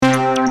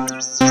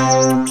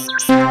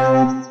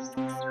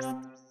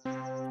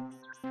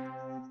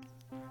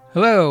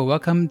Hello,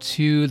 welcome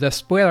to the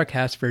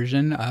spoilercast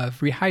version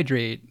of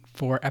Rehydrate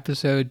for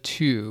episode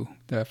 2,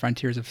 The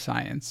Frontiers of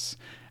Science.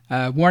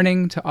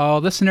 Warning to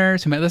all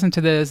listeners who might listen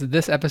to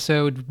this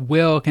episode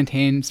will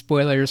contain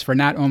spoilers for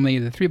not only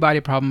the three-body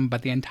problem,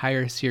 but the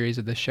entire series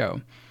of the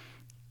show.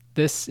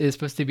 This is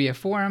supposed to be a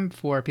forum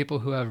for people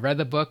who have read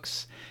the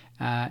books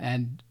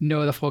and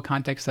know the full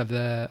context of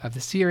the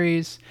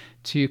series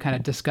to kind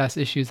of discuss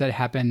issues that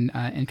happen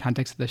in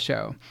context of the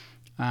show.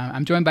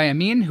 I'm joined by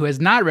Amin, who has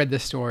not read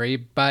this story,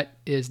 but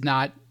does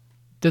not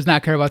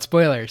care about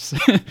spoilers.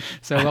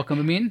 So welcome,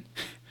 Amin.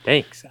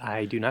 Thanks.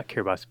 I do not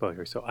care about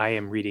spoilers. So I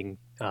am reading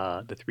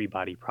The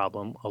Three-Body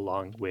Problem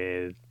along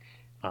with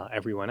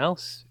everyone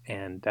else,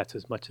 and that's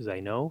as much as I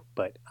know,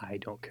 but I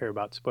don't care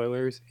about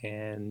spoilers,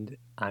 and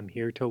I'm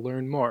here to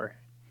learn more.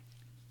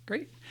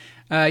 Great.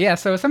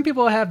 So some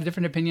people have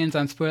different opinions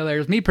on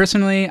spoilers. Me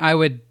personally, I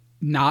would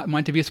not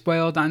want to be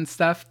spoiled on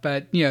stuff,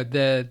 but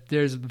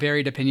there's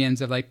varied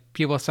opinions of like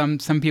people. Some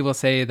people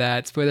say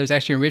that spoilers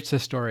actually enrich the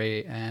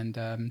story,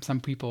 and some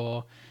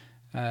people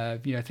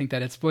think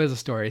that it spoils the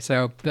story.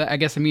 So I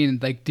guess do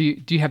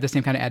you have the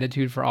same kind of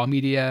attitude for all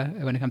media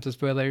when it comes to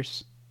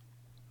spoilers?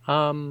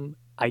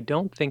 I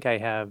don't think I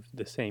have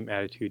the same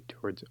attitude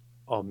towards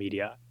all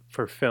media.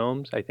 For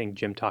films, I think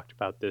Jim talked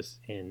about this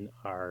in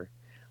our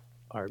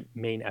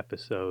main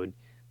episode,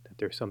 that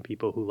there's some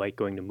people who like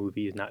going to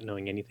movies not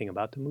knowing anything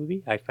about the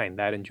movie. I find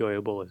that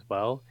enjoyable as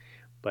well.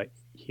 But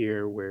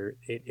here, where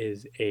it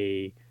is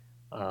a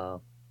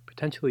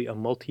potentially a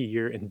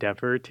multi-year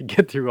endeavor to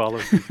get through all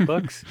of these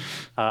books,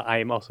 I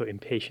am also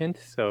impatient,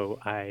 so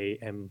I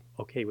am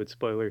okay with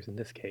spoilers in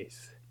this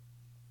case.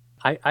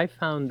 I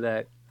found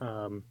that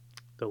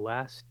the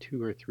last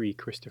 2 or 3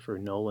 Christopher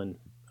Nolan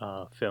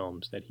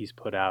films that he's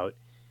put out,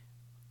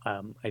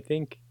 I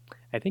think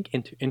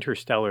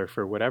Interstellar,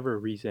 for whatever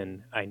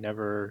reason, I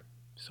never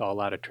saw a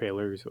lot of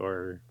trailers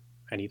or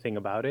anything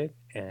about it,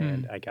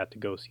 and I got to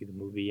go see the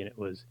movie, and it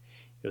was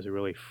a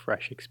really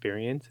fresh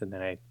experience. And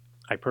then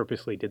I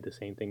purposely did the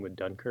same thing with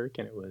Dunkirk,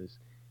 and it was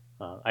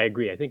I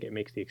agree. I think it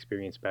makes the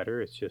experience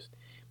better. It's just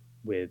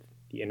with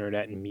the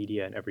internet and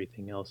media and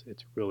everything else,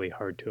 it's really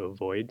hard to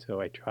avoid. So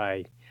I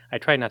try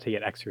not to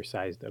get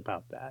exercised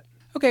about that.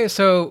 Okay,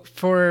 so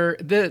for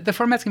the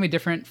format's gonna be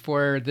different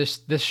for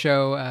this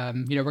show.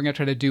 We're gonna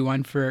try to do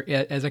one for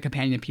it as a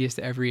companion piece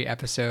to every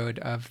episode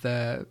of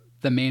the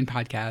main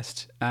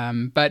podcast.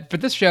 But for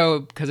this show,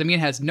 because Amin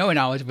has no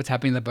knowledge of what's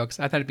happening in the books,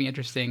 I thought it'd be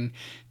interesting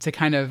to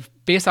kind of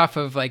base off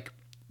of like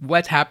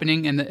what's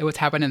happening and what's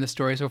happened in the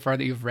story so far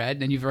that you've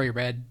read, and you've already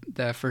read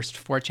the first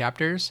 4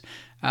 chapters.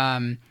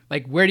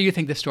 Like, where do you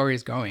think the story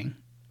is going?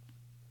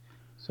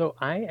 So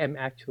I am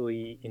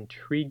actually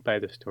intrigued by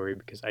the story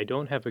because I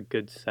don't have a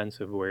good sense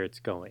of where it's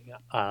going.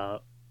 I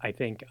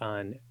think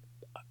on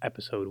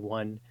episode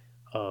 1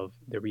 of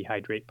the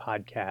Rehydrate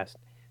podcast,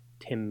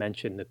 Tim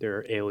mentioned that there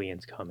are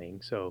aliens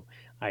coming. So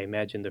I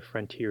imagine the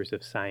frontiers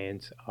of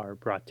science are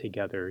brought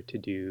together to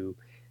do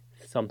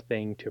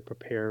something to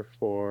prepare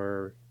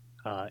for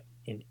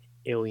an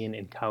alien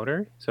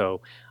encounter.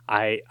 So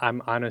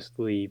I'm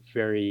honestly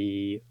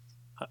very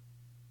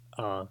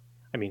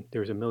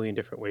there's a million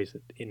different ways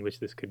in which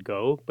this could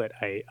go, but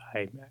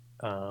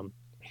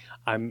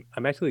I'm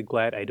actually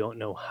glad I don't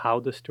know how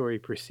the story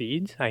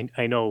proceeds.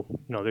 I know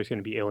there's going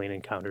to be alien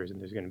encounters,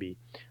 and there's going to be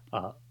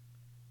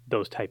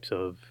those types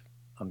of.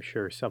 I'm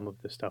sure some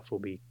of the stuff will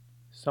be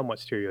somewhat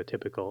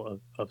stereotypical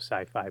of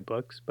sci-fi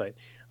books, but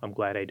I'm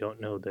glad I don't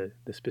know the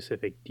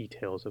specific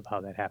details of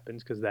how that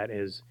happens, because that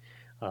is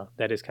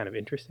kind of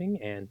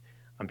interesting, and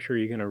I'm sure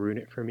you're going to ruin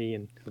it for me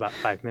in about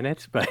 5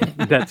 minutes, but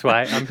that's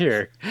why I'm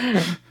here.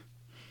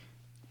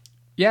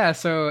 Yeah,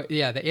 so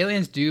the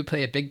aliens do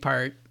play a big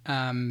part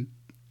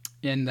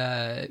in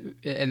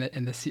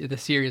the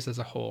series as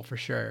a whole, for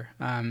sure.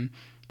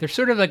 They're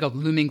sort of like a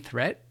looming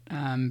threat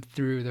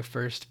through the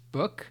first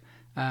book.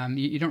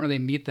 You don't really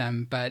meet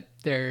them, but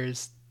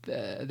there's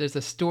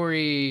a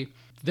storytelling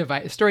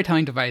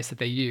device that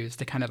they use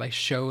to kind of like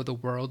show the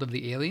world of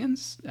the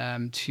aliens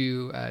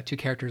to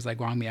characters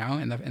like Wang Miao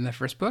in the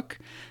first book,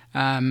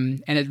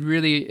 and it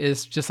really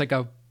is just like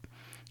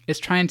it's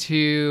trying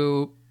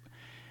to.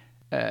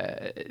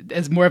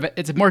 It's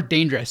more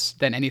dangerous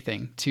than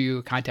anything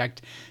to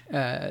contact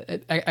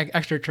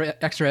extra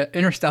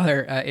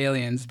interstellar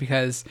aliens,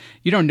 because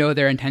you don't know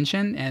their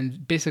intention.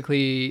 And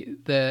basically,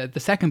 the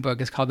second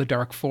book is called The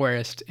Dark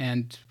Forest,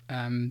 and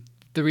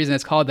the reason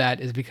it's called that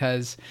is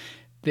because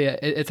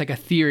it's like a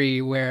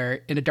theory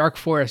where in a dark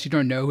forest you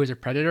don't know who's a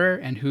predator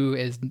and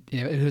who's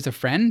a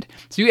friend,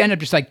 so you end up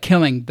just like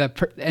killing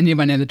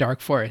anyone in the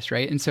dark forest,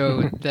 right? And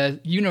so the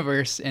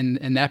universe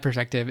in that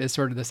perspective is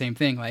sort of the same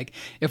thing. Like,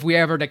 if we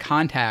ever to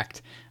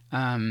contact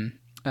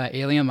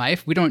alien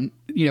life, we don't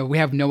we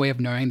have no way of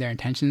knowing their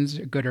intentions,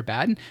 good or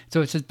bad,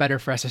 so it's just better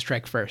for us to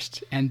strike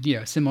first, and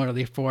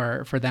similarly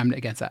for them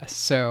against us.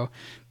 So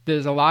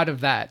there's a lot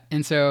of that.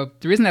 And so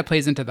the reason that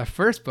plays into the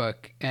first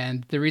book,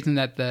 and the reason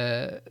that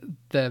the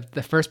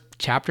first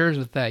chapters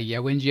with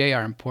Yewinjie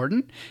are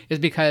important, is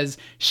because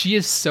she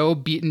is so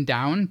beaten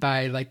down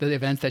by like the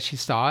events that she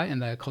saw in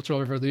the Cultural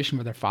Revolution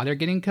with her father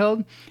getting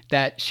killed,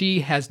 that she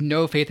has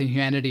no faith in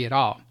humanity at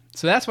all.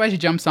 So that's why she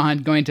jumps on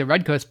going to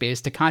Red Coast Base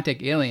to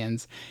contact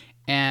aliens.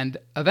 And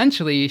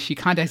eventually she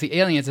contacts the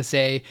aliens to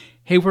say,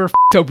 hey, we're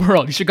a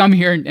world. You should come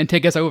here and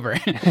take us over.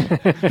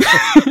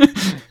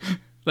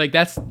 Like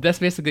that's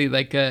basically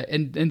like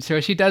and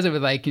so she does it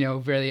with like, you know,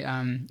 really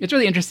it's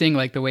really interesting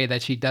like the way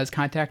that she does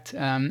contact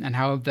and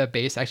how the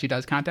base actually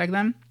does contact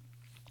them.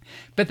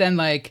 But then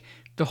like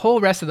the whole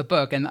rest of the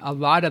book and a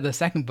lot of the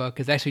second book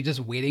is actually just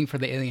waiting for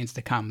the aliens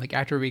to come. Like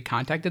after we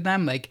contacted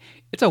them, like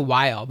it's a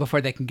while before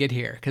they can get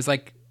here because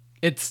like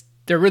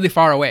they're really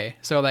far away.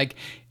 So like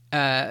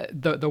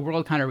the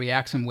world kind of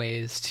reacts in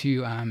ways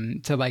to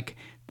like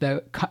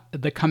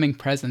the coming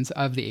presence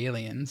of the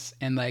aliens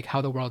and like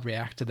how the world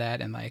reacts to that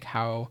and like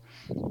how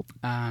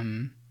how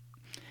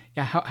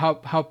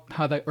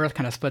the earth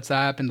kind of splits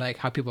up and like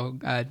how people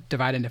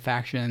divide into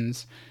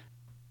factions.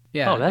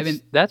 Yeah. Oh,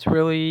 that's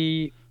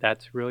really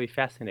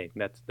fascinating.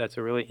 That's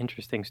a really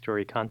interesting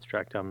story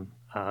construct.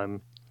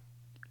 I'm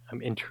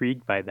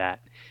intrigued by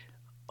that.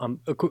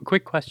 A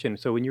quick question.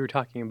 So when you were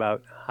talking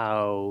about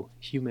how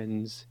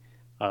humans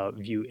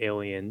view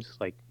aliens,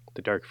 like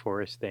the Dark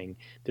Forest thing,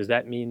 does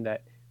that mean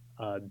that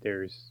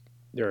there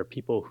are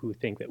people who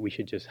think that we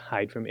should just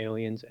hide from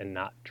aliens and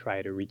not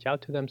try to reach out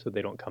to them so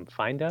they don't come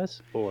find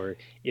us? Or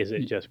is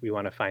it just we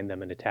want to find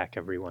them and attack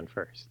everyone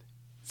first?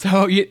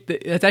 So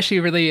it's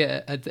actually really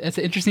it's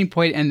an interesting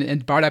point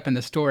and brought up in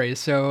the story.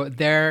 So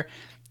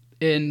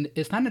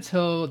it's not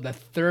until the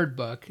third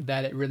book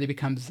that it really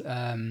becomes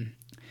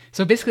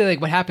so basically like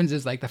what happens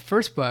is like the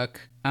first book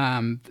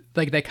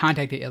like they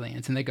contact the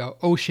aliens and they go,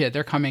 oh shit,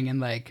 they're coming in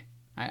like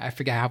I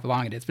forget how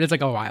long it is, but it's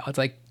like a while. It's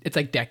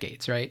like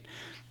decades, right?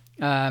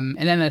 And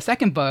then the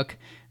second book,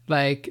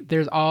 like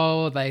there's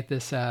all like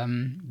this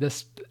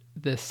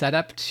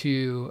setup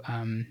to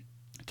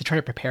try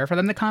to prepare for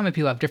them to come, and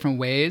people have different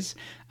ways.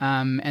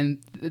 And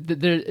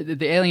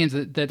the aliens,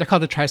 they're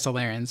called the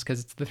Trisolarans because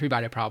it's the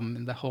three-body problem,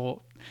 and the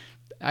whole.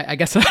 I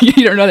guess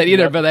you don't know that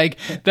either, yep. But like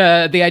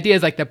the idea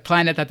is like the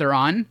planet that they're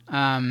on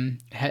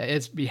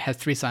has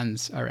three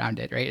suns around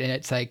it, right? And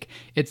it's like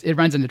it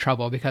runs into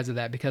trouble because of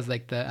that, because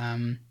like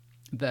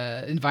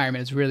the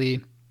environment is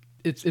really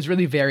it's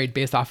really varied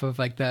based off of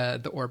like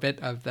the orbit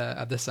of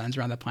the suns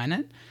around the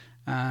planet.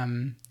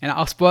 And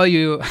I'll spoil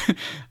you.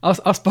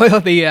 I'll spoil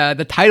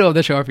the title of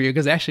the show for you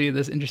because actually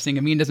this is interesting.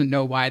 Amin doesn't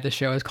know why the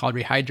show is called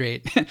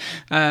Rehydrate.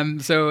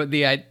 So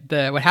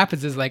the what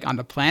happens is like on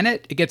the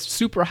planet it gets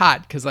super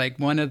hot because like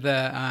one of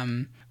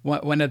the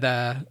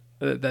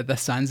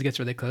suns gets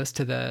really close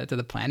to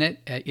the planet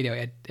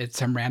at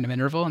some random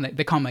interval, and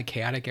they call them like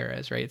chaotic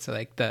eras, right? So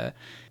like the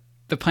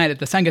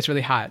sun gets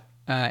really hot.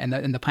 And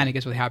the planet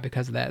gets really hot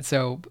because of that.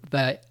 So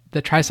the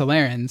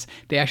Trisolarans,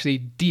 they actually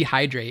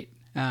dehydrate.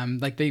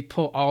 Like they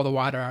pull all the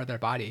water out of their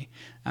body,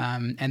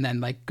 and then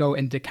like go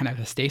into kind of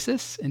a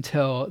stasis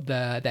until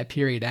that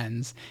period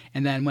ends.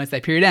 And then once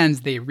that period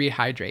ends, they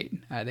rehydrate.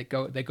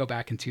 They go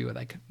back into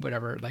like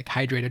whatever like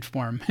hydrated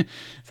form.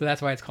 So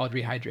that's why it's called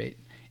Rehydrate.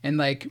 And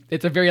like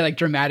it's a very like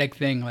dramatic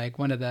thing. Like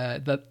one of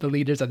the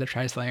leaders of the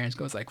Trisolarans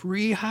goes like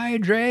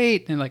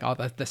Rehydrate, and like all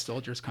the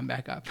soldiers come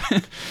back up.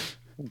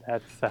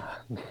 That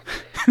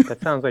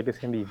sounds like it's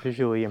gonna be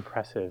visually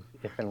impressive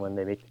if and when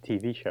they make the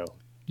TV show.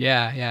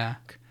 Yeah.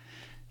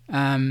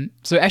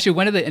 So actually,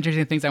 one of the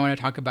interesting things I want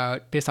to talk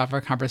about based off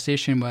our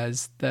conversation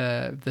was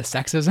the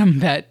sexism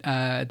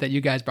that you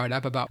guys brought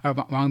up about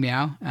Wang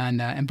Miao and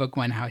in book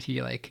one, how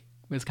he like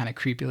was kind of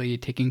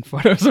creepily taking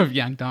photos of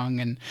Yang Dong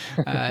and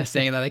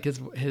saying that like his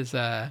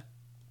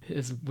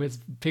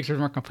pictures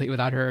weren't complete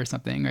without her or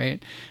something,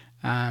 right?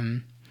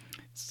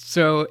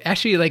 So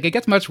actually, like it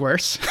gets much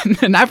worse,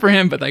 not for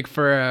him, but like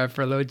for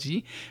Luo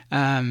Ji.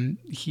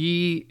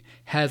 He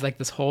has like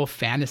this whole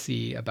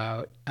fantasy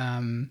about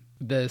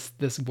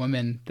this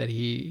woman that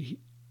he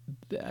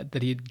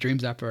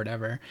dreams up or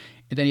whatever,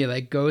 and then he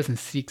like goes and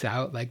seeks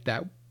out like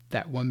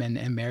that woman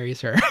and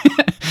marries her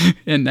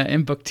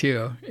in book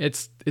two.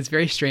 It's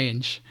very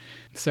strange.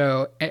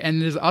 So,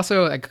 and there's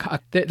also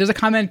there's a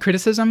common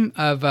criticism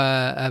of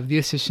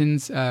Liu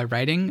Cixin's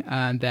writing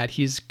that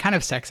he's kind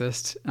of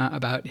sexist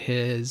about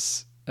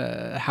his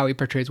how he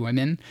portrays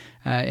women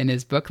in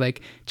his book.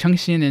 Like Cheng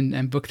Xin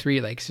in book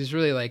three, like she's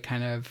really like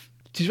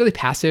she's really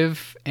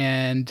passive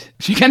and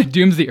she kind of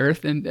dooms the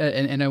earth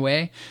in a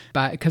way,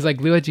 but because like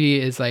Luo Ji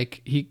is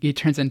like he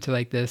turns into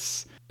like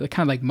this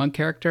kind of like monk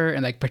character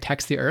and like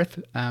protects the earth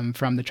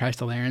from the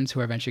Trisolarans who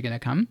are eventually going to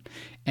come,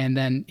 and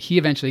then he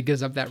eventually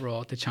gives up that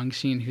role to Cheng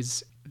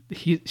Xin,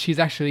 she's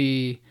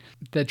actually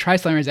the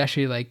Trisolarans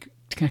actually like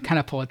kind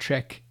of pull a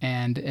trick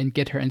and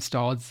get her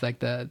installed as like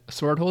the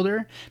sword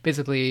holder.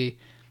 Basically,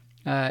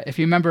 if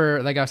you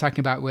remember, like I was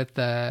talking about with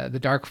the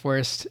Dark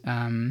Forest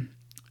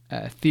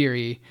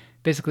theory,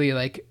 basically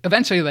like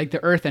eventually like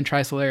the Earth and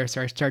Tri-Solaris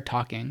start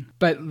talking,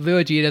 but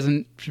Luo Ji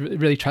doesn't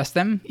really trust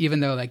them, even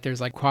though like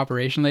there's like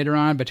cooperation later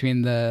on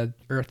between the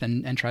Earth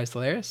and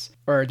Tri-Solaris,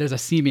 or there's a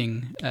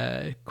seeming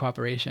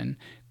cooperation,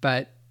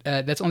 but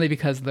that's only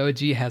because Luo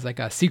Ji has like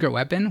a secret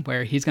weapon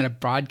where he's going to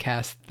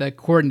broadcast the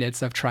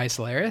coordinates of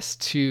Tri-Solaris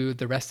to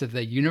the rest of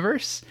the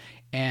universe.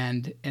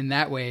 And in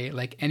that way,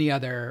 like any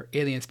other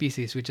alien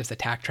species would just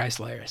attack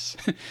Tri-Solaris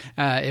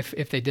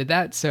if they did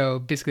that. So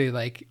basically,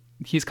 like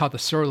he's called the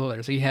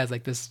Sorluller. So he has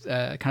like this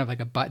kind of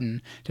like a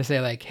button to say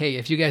like, hey,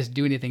 if you guys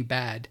do anything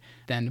bad,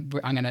 then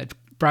I'm gonna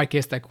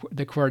broadcast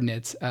the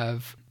coordinates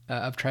of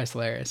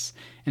Tri-Solaris.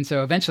 And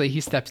so eventually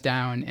he steps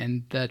down,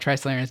 and the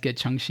Tri-Solarians get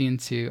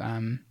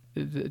Chengxin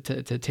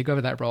to take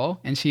over that role,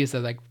 and she's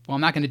like, well,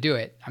 I'm not going to do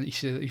it.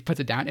 She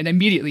puts it down, and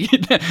immediately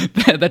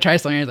the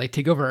Tri-Solarians like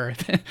take over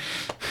Earth.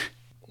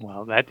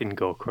 Well, that didn't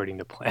go according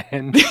to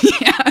plan.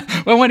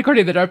 Yeah, well, it went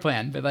according to their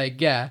plan, but like,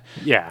 yeah.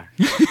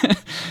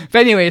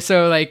 But anyway,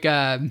 so like,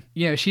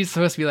 she's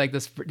supposed to be like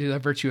this the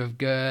virtue of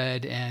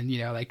good, and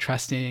like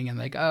trusting, and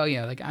like, oh,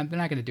 like they're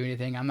not going to do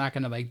anything. I'm not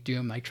going to like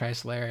doom like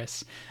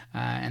Tri-Solaris,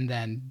 and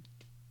then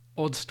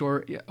old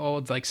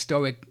like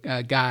stoic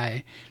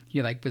guy,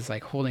 he like was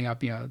like holding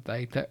up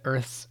like the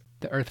earth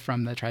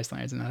from the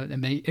Tri-Solarians, and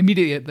then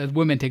immediately the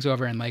woman takes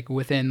over, and like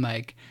within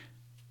like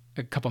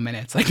a couple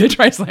minutes, like the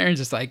Tri-Solarians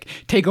just like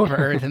take over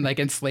Earth and like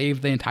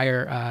enslave the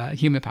entire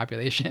human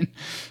population.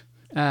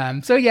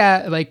 So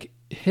yeah, like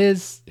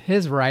his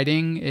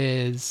writing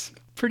is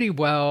pretty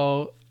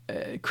well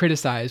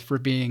criticized for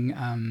being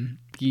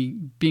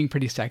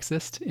pretty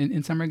sexist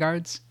in some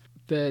regards.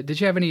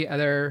 Did you have any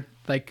other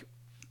like,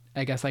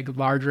 I guess like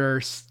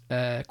larger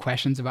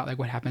questions about like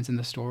what happens in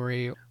the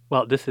story?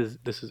 Well, this is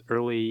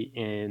early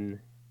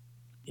in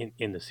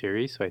the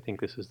series, so I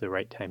think this is the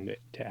right time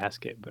to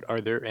ask it. But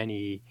are there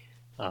any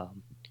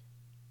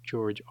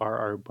George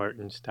R.R.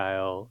 Martin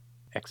style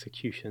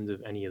executions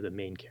of any of the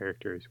main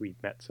characters we've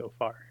met so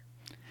far?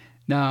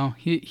 No,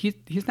 he's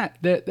not.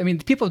 I mean,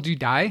 people do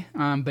die,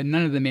 but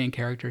none of the main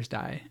characters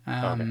die.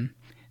 Okay.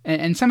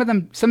 And some of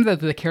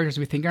the characters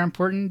we think are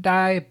important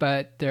die,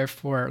 but they're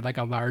for like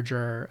a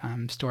larger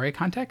story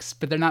context.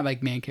 But they're not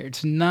like main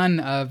characters. None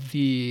of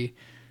the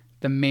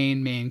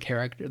main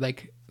character,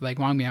 like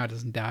Wang Miao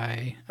doesn't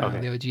die. Okay.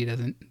 Luo Ji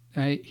doesn't.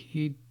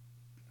 Luo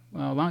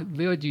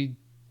Ji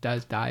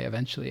does die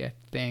eventually, I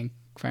think,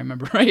 if I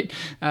remember right.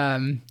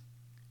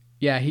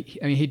 Yeah,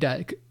 he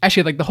does.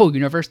 Actually, like the whole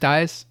universe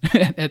dies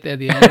at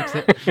the end. Well,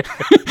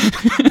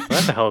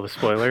 that's a hell of a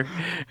spoiler.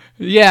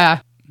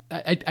 Yeah.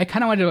 I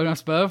kind of wanted to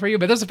spoil it for you,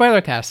 but there's a spoiler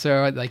cast,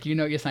 so like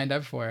what you signed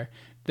up for.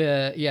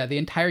 The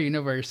entire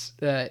universe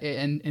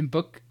in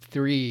book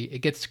 3, it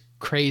gets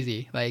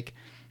crazy. Like,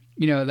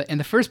 in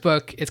the first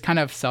book, it's kind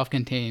of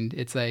self-contained.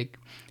 It's like,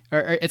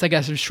 or it's like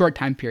a short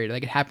time period.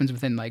 Like it happens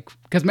within like,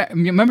 because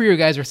remember you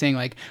guys were saying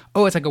like,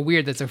 oh, it's like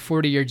that's a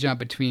 40-year jump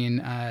between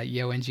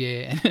Yeo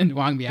Wenjie and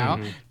Wang Miao,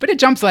 but it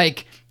jumps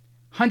like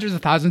hundreds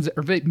of thousands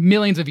or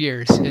millions of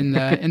years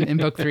in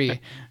book 3.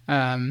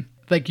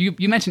 Like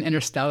you mentioned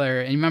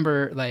Interstellar, and you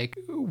remember like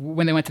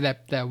when they went to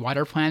that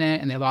water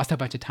planet and they lost a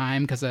bunch of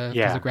time because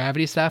of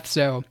gravity stuff.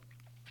 So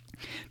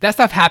that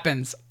stuff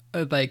happens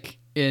like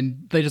they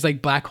just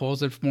like black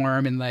holes that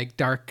form and like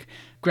dark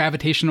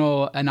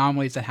gravitational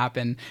anomalies that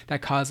happen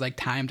that cause like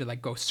time to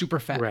like go super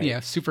fast,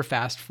 right. Super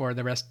fast for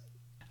the rest.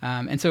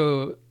 And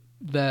so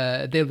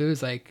they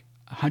lose like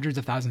hundreds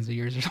of thousands of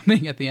years or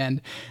something at the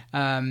end.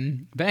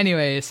 But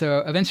anyway, so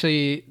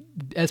eventually,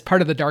 as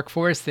part of the Dark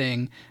Forest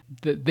thing,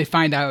 they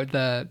find out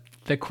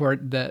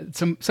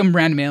some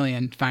random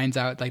alien finds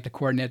out like the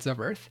coordinates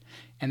of Earth,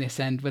 and they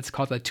send what's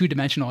called a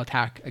 2-dimensional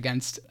attack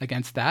against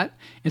that.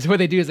 And so what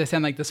they do is they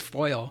send like this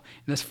foil,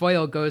 and this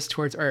foil goes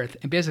towards Earth,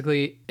 and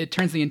basically it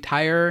turns the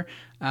entire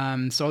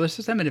solar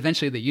system and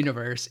eventually the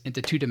universe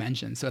into 2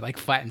 dimensions. So it like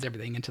flattens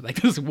everything into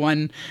like this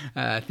one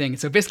thing.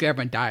 So basically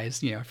everyone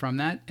dies, from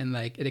that, and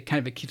like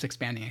it keeps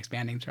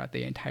expanding throughout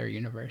the entire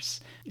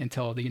universe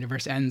until the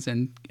universe ends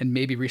and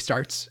maybe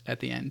restarts at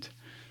the end.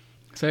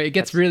 So it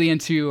gets really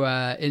into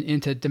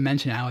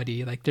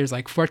dimensionality. Like there's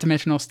like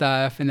 4-dimensional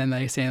stuff, and then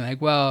like saying like,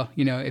 well,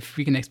 if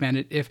we can expand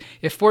it,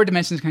 if 4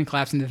 dimensions can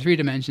collapse into 3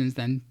 dimensions,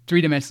 then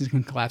 3 dimensions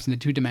can collapse into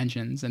 2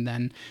 dimensions, and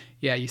then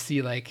you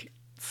see like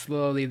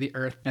slowly the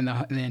Earth and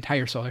the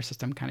entire solar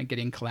system kind of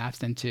getting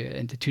collapsed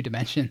into 2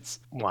 dimensions.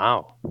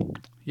 Wow.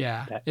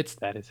 Yeah,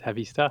 that is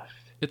heavy stuff.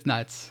 It's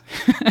nuts.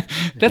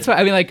 That's why,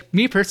 I mean, like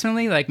me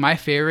personally, like my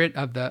favorite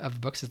of the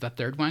books is the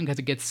 3rd one, because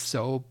it gets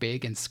so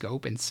big in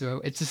scope, and so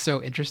it's just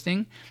so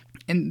interesting.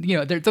 And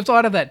there's a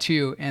lot of that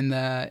too in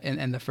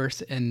the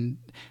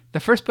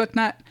first book.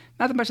 Not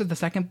that much of the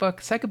second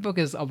book. Second book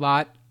is a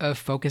lot of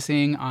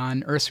focusing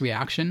on Earth's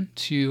reaction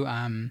to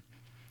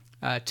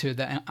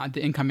the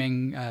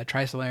incoming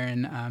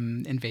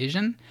Tri-Solarian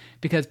invasion,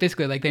 because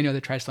basically like they know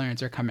the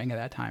Tri-Solarians are coming at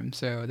that time,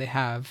 so they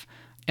have.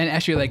 And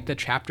actually, like the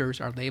chapters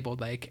are labeled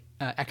like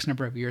X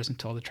number of years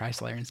until the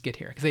Tri-Solarians get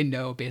here, because they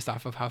know based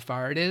off of how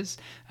far it is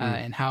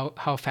and how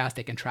fast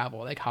they can travel,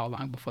 like how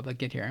long before they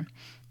get here.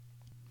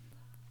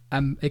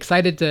 I'm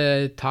excited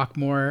to talk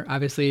more.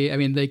 Obviously, I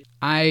mean, like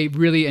I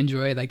really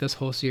enjoy like this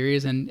whole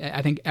series, and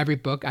I think every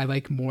book I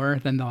like more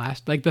than the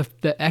last. Like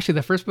actually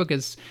the first book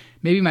is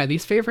maybe my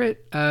least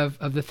favorite of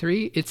the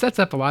three. It sets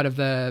up a lot of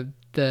the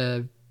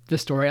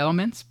story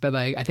elements, but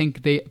like I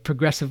think they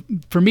progressive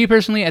for me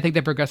personally. I think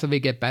they progressively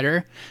get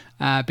better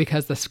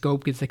because the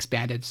scope gets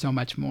expanded so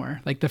much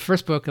more. Like the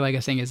first book, like I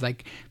was saying, is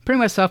like pretty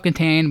much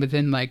self-contained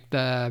within like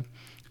the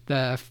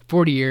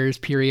 40 years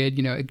period.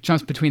 You know, it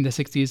jumps between the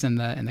 60s and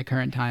the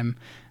current time.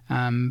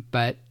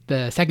 But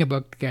the second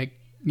book, like,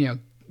 you know,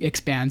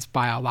 expands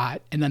by a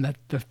lot, and then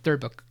the third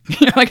book,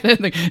 you know, like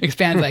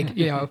expands like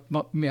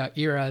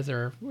eras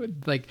or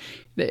like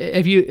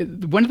if you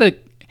one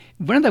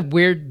of the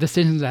weird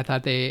decisions I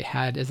thought they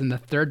had is in the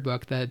third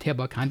book, the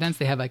table of contents.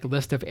 They have like a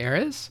list of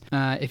eras.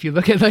 If you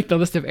look at like the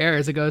list of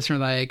eras, it goes from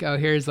like, oh,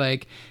 here's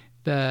like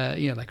the,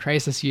 you know, like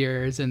crisis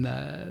years and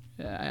the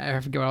I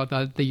forget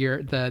what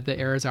the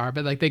eras are,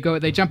 but like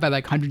they jump by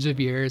like hundreds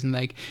of years, and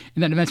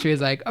then eventually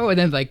it's like, oh, and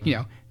then like, you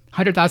know,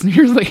 100,000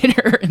 years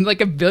later and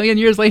like a billion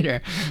years later.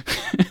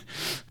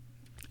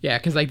 Yeah,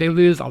 because like they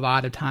lose a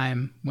lot of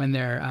time when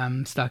they're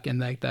stuck in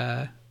like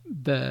the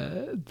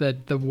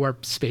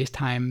warp space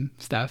time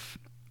stuff.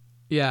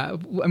 Yeah,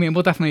 I mean,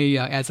 we'll definitely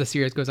as the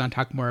series goes on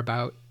talk more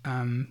about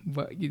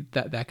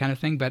that kind of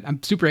thing. But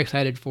I'm super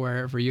excited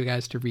for you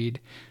guys to read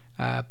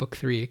book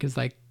 3, because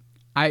like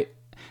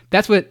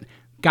that's what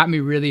got me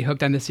really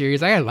hooked on the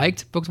series. I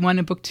liked books 1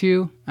 and book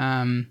 2,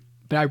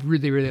 but I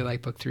really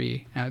like book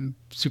 3. I'm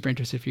super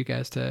interested for you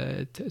guys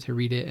to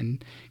read it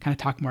and kind of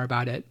talk more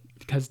about it,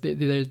 because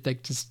there's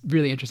like just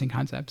really interesting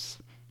concepts.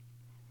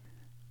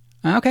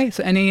 Okay,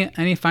 so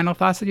any final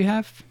thoughts that you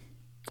have?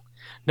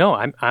 No,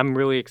 I'm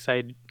really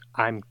excited.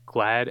 I'm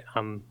glad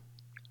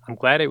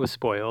it was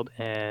spoiled,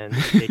 and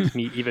it makes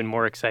me even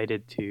more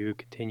excited to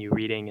continue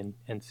reading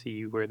and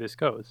see where this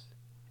goes.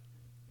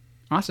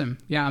 Awesome.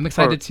 Yeah, I'm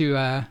excited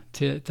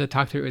to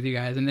talk through it with you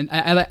guys, and then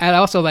I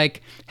also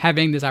like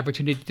having this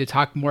opportunity to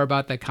talk more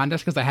about the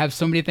context, because I have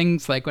so many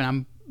things like when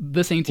I'm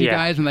listening to you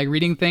guys and like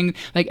reading things,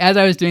 like as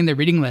I was doing the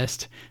reading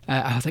list,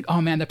 I was like, oh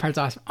man, that part's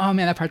awesome. Oh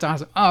man, that part's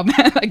awesome. Oh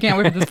man, I can't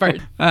wait for this part.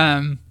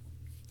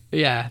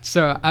 Yeah,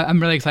 so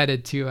I'm really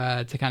excited to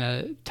kind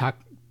of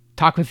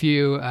talk with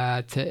you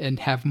and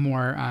have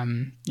more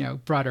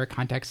broader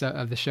context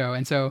of the show.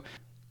 And so,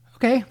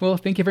 okay, well,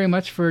 thank you very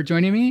much for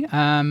joining me.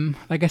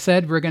 Like I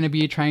said, we're going to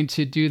be trying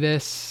to do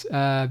this,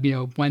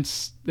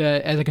 once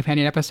as a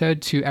companion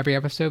episode to every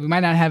episode. We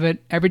might not have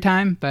it every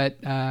time, but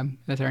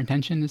that's our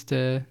intention, is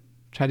to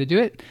try to do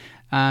it.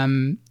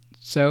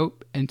 So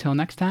until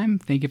next time,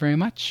 thank you very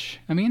much,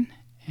 Amin.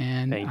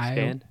 And thanks,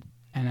 Dan.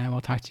 And I will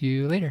talk to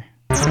you later.